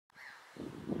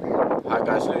Hi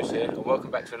guys, Lewis here, and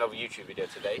welcome back to another YouTube video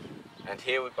today. And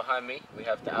here behind me we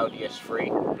have the Audi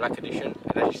S3 Black Edition,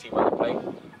 and as you see by the plate,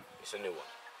 it's a new one.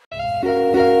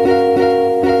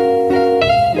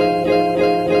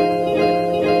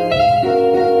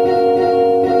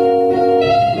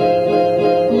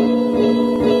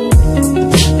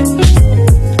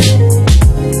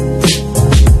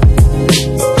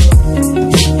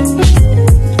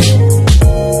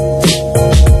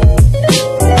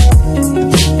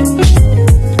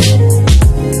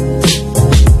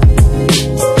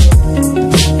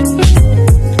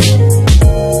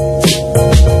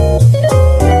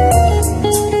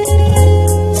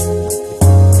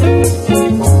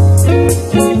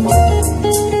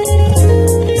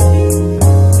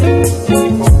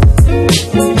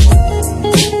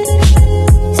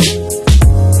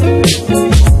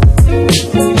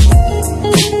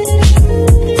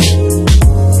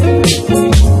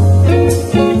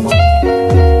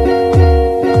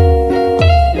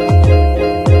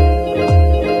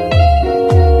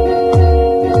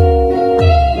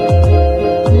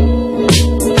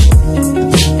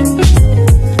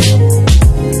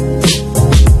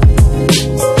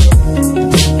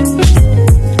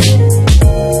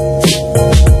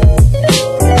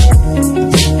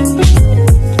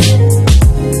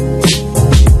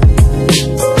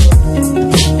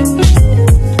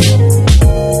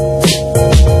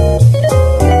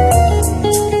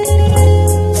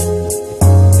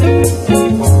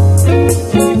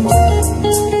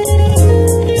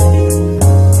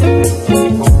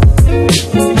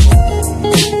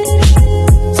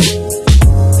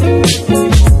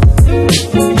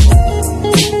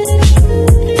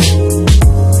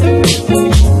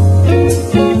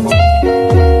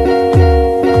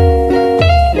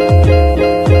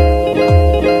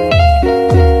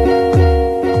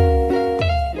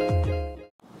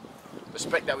 The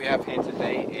spec that we have here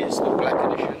today is the Black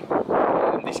Edition.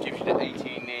 This gives you the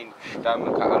 18-inch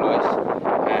diamond cut alloys,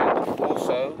 and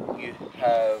also you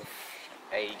have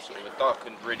a sort of a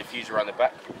darkened rear diffuser around the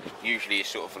back. Usually it's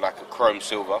sort of like a chrome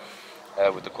silver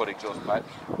with the quad exhaust pipe.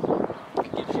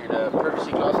 It gives you the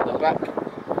privacy glass at the back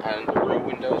and the rear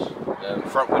windows. The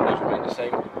front windows remain the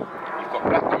same. You've got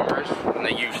black mirrors, and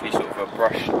they're usually sort of a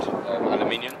brushed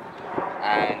aluminium,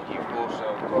 and you've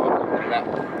also got a black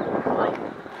grille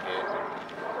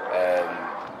here,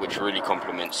 which really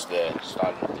complements the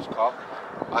styling of this car.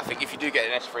 I think if you do get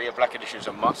an S3, a Black Edition is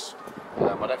a must.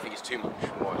 I don't think it's too much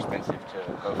more expensive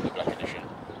to go for the Black Edition,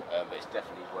 but it's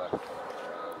definitely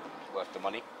worth the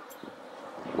money.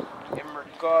 In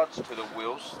regards to the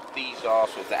wheels, these are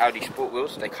sort of the Audi Sport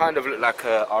wheels. They kind of look like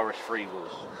RS3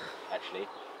 wheels, actually.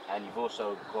 And you've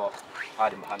also got,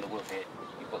 hiding behind the wheel here,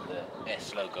 you've got the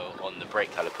S logo on the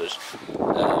brake calipers,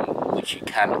 which you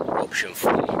can option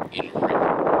for in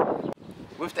red.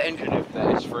 With the engine of the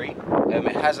S3,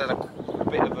 it has had a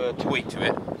bit of a tweak to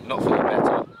it, not for the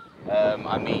better.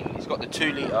 I mean, it's got the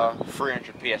 2-litre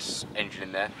 300 PS engine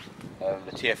in there,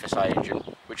 the TFSI engine,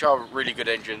 which are really good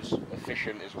engines,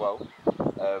 efficient as well,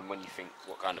 when you think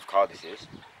what kind of car this is.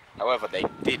 However, they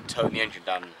did tone the engine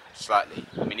down slightly.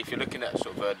 I mean, if you're looking at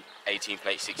sort of an 18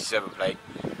 plate, 67 plate,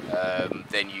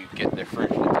 then you get the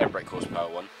 310 brake horsepower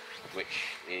one,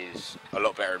 which is a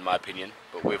lot better in my opinion,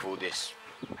 but with all this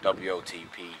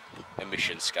WLTP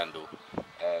emission scandal,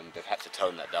 they've had to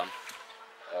tone that down.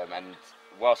 And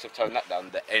whilst they've toned that down,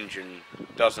 the engine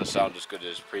doesn't sound as good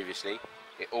as previously.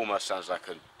 It almost sounds like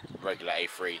a regular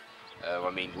A3. I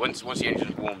mean, once the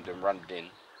engine's warmed and run in,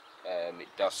 it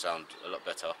does sound a lot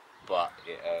better, but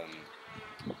it,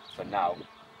 for now,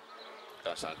 it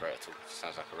doesn't sound great at all. It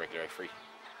sounds like a regular A3.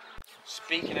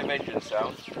 Speaking of engine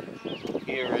sound,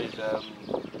 here is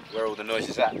where all the noise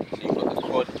is at. So you've got the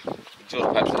quad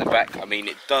exhaust pipes at the back. I mean,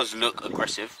 it does look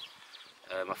aggressive.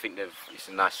 I think it's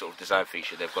a nice sort of design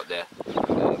feature they've got there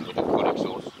with the quad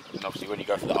exhaust. And obviously when you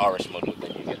go for the RS model,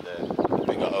 then you get the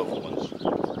bigger oval ones.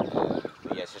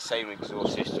 But yeah, it's the same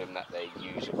exhaust system that they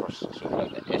use across sort of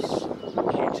like the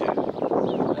SQ2,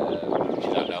 which I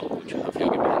don't know, which hopefully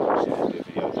I'll get behind soon and do a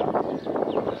video of that.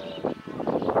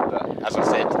 But as I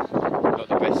said, not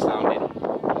the best sounding.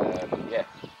 Yeah,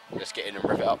 let's get in and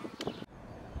rev it up.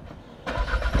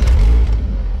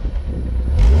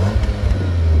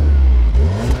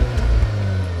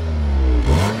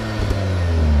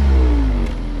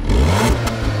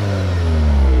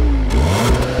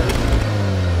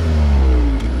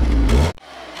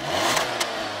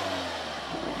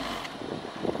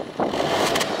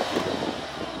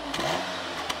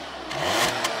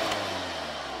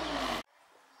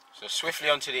 So swiftly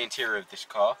onto the interior of this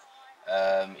car.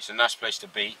 It's a nice place to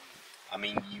be. I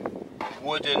mean, you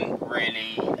wouldn't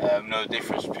really know the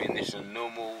difference between this and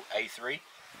normal A3,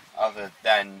 other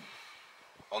than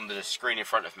on the screen in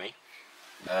front of me,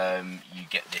 you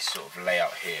get this sort of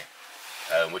layout here,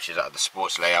 which is like the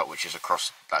sports layout, which is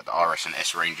across like the RS and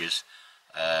S ranges,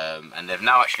 and they've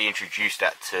now actually introduced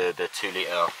that to the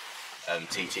 2-litre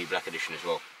TT Black Edition as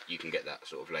well. You can get that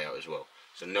sort of layout as well,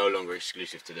 so no longer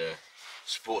exclusive to the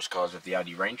sports cars of the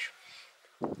Audi range.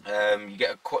 You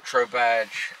get a Quattro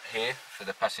badge here for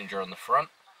the passenger on the front,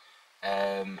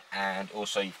 and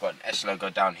also you've got an S logo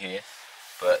down here,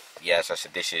 but yeah, as I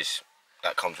said,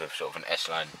 that comes with sort of an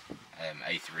S-line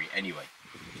A3 anyway.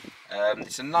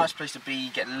 It's a nice place to be.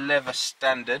 You get leather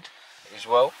standard as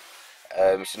well.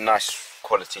 It's a nice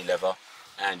quality leather,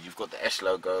 and you've got the S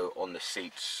logo on the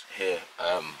seats here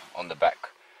on the back,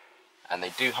 and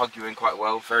they do hug you in quite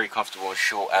well. Very comfortable on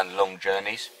short and long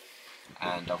journeys,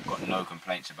 and I've got no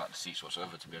complaints about the seats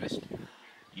whatsoever, to be honest.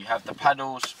 You have the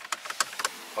paddles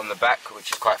on the back,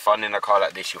 which is quite fun. In a car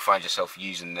like this, you'll find yourself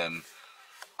using them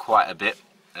quite a bit.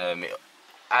 It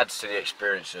adds to the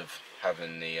experience of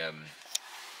having the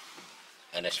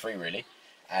an S3 really.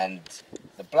 And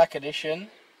the Black Edition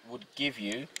would give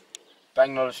you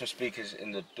Bang & Olufsen speakers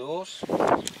in the doors,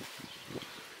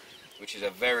 which is a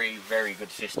very, very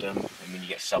good system. I mean, you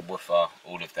get subwoofer,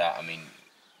 all of that. I mean,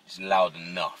 it's loud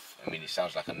enough. I mean, it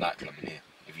sounds like a nightclub in here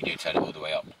if you do turn it all the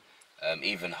way up.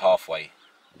 Even halfway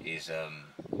is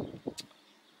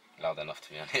loud enough, to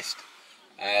be honest.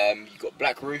 You've got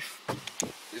black roof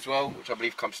as well, which I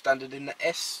believe comes standard in the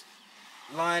S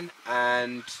line,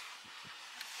 and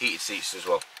heated seats as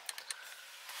well,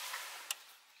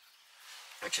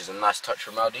 which is a nice touch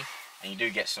from Audi. And you do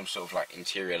get some sort of like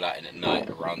interior lighting at night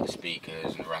around the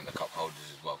speakers and around the cup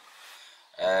holders as well,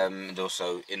 and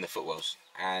also in the footwells.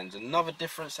 And another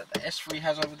difference that the S3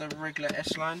 has over the regular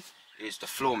S line is the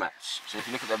floor mats. So if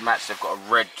you look at the mats, they've got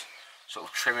a red sort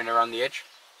of trimming around the edge.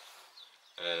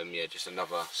 Yeah, just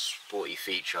another sporty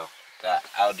feature that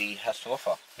Audi has to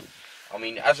offer. I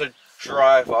mean, as a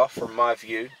driver, from my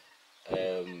view,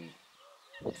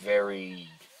 very,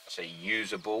 say,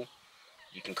 usable.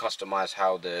 You can customize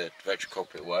how the virtual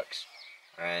cockpit works,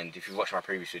 and if you've watched my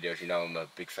previous videos, you know I'm a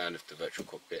big fan of the virtual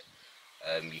cockpit.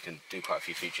 You can do quite a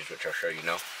few features, which I'll show you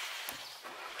now.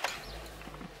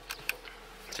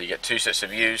 So you get two sets of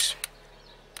views.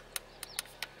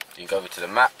 You can go over to the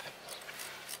map.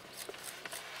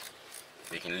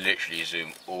 You can literally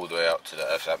zoom all the way out to the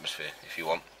Earth's atmosphere if you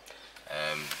want.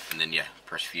 And then yeah,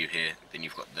 press view here. Then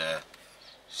you've got the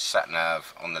sat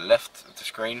nav on the left of the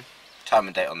screen, time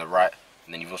and date on the right,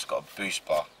 and then you've also got a boost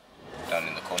bar down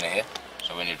in the corner here.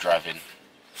 So when you're driving,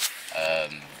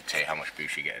 it'll tell you how much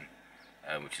boost you're getting,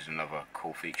 which is another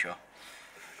cool feature.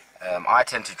 I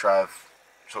tend to drive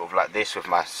sort of like this with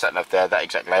my sat nav there, that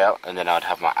exact layout, and then I'd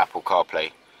have my Apple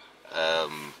CarPlay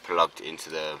plugged into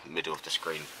the middle of the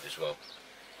screen as well.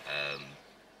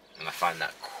 And I find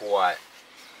that quite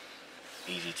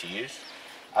easy to use.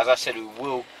 As I said, we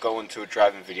will go into a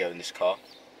driving video in this car,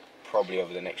 probably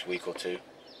over the next week or two.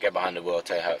 Get behind the wheel, I'll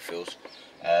tell you how it feels.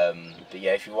 But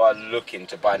yeah, if you are looking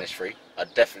to buy an S3,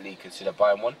 I'd definitely consider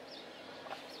buying one.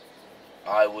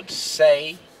 I would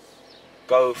say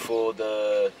go for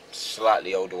the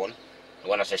slightly older one.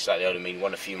 When I say slightly older, I mean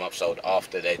one a few months old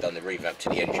after they've done the revamp to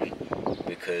the engine,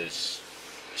 because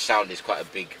sound is quite a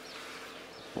big,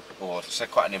 or it's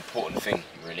quite an important thing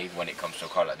really when it comes to a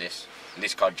car like this. And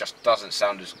this car just doesn't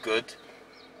sound as good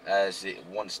as it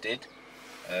once did.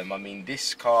 I mean,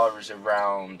 this car is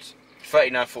around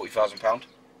 £40,000,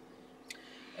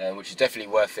 which is definitely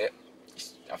worth it.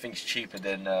 I think it's cheaper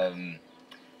than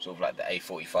sort of like the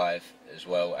A45 as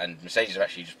well, and Mercedes have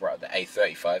actually just brought out the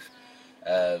A35.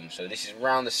 So this is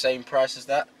around the same price as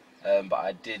that, but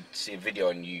I did see a video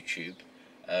on YouTube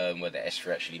where the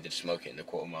S3 actually did smoke it in the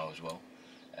quarter mile as well.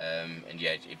 And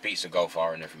yeah, it beats the Golf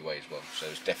R in every way as well, so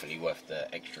it's definitely worth the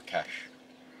extra cash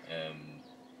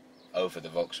over the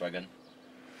Volkswagen.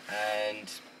 And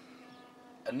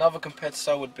another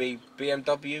competitor would be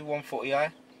BMW 140i.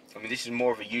 I mean, this is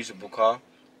more of a usable car.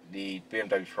 The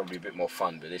BMW is probably a bit more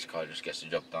fun, but this car just gets the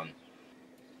job done.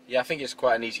 Yeah, I think it's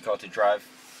quite an easy car to drive,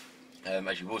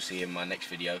 as you will see in my next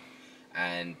video,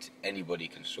 and anybody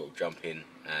can sort of jump in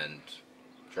and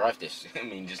drive this. I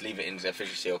mean, just leave it in the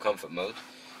efficiency or comfort mode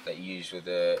that you use with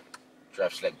the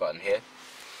drive select button here,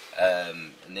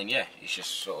 and then yeah, it's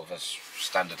just sort of a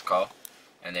standard car,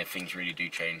 and then things really do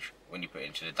change when you put it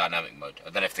into the dynamic mode. I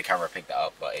don't know if the camera picked that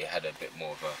up, but it had a bit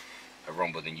more of a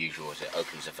rumble than usual as it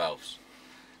opens the valves.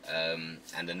 And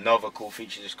another cool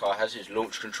feature this car has is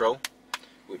launch control,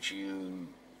 which you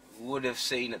would have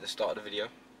seen at the start of the video.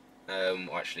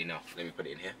 Or actually no, let me put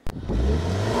it in here.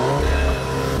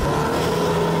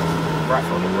 right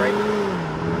foot on the brake,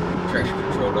 traction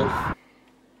control off,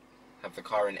 have the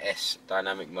car in S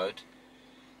dynamic mode.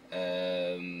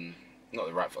 Not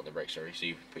the right foot on the brake, sorry. So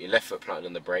you put your left foot planted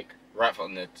on the brake, right foot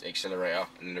on the accelerator,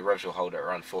 and then the revs will hold at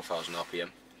around 4,000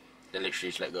 RPM. Then literally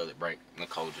just let go of the brake, and the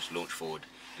car will just launch forward,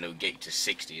 and it will get you to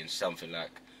 60 in something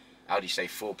like, Audi say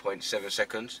 4.7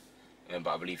 seconds, but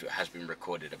I believe it has been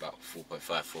recorded about 4.5,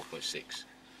 4.6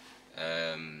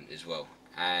 as well.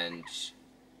 And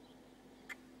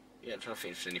yeah, I'm trying to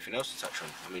think if there's anything else to touch on.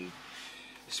 I mean,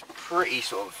 it's pretty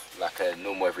sort of like a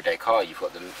normal everyday car. You've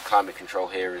got the climate control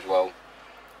here as well,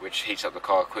 which heats up the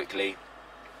car quickly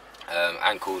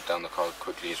and cools down the car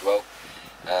quickly as well.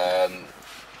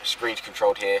 Screen's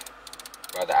controlled here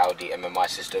by the Audi MMI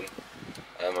system.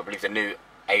 I believe the new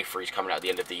A3 is coming out at the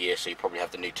end of the year, so you probably have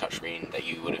the new touchscreen that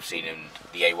you would have seen in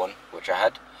the A1, which I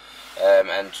had.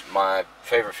 And my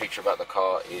favourite feature about the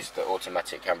car is the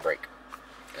automatic handbrake.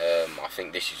 I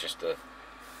think this is just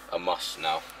a must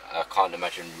now. I can't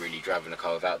imagine really driving a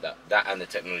car without that. That and the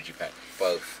technology pack,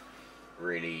 both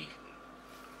really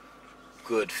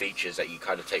good features that you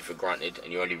kind of take for granted,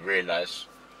 and you only realise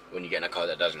when you get in a car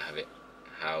that doesn't have it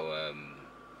how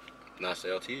nice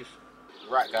they are to use.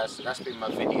 Right guys, so that's been my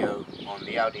video on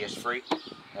the Audi S3.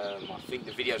 I think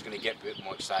the video is going to get a bit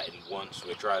more exciting once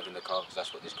we're driving the car, because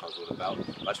that's what this car's all about.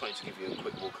 But I just wanted to give you a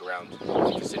quick walk around if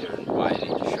you're considering buying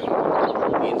it, to show you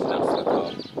the ins and outs of the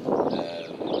car,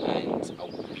 and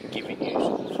I'll be giving you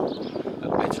sort of a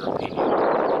better opinion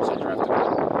once I drive the car.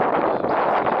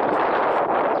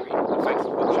 Thanks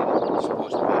for watching.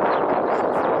 Support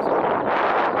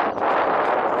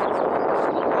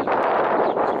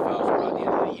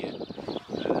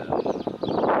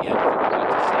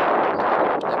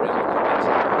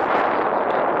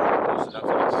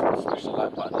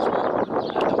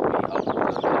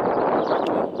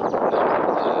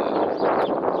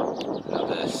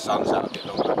the sun's out a bit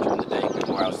longer during the day, a bit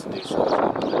more else to do, so it's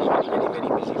very, very, very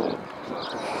busy.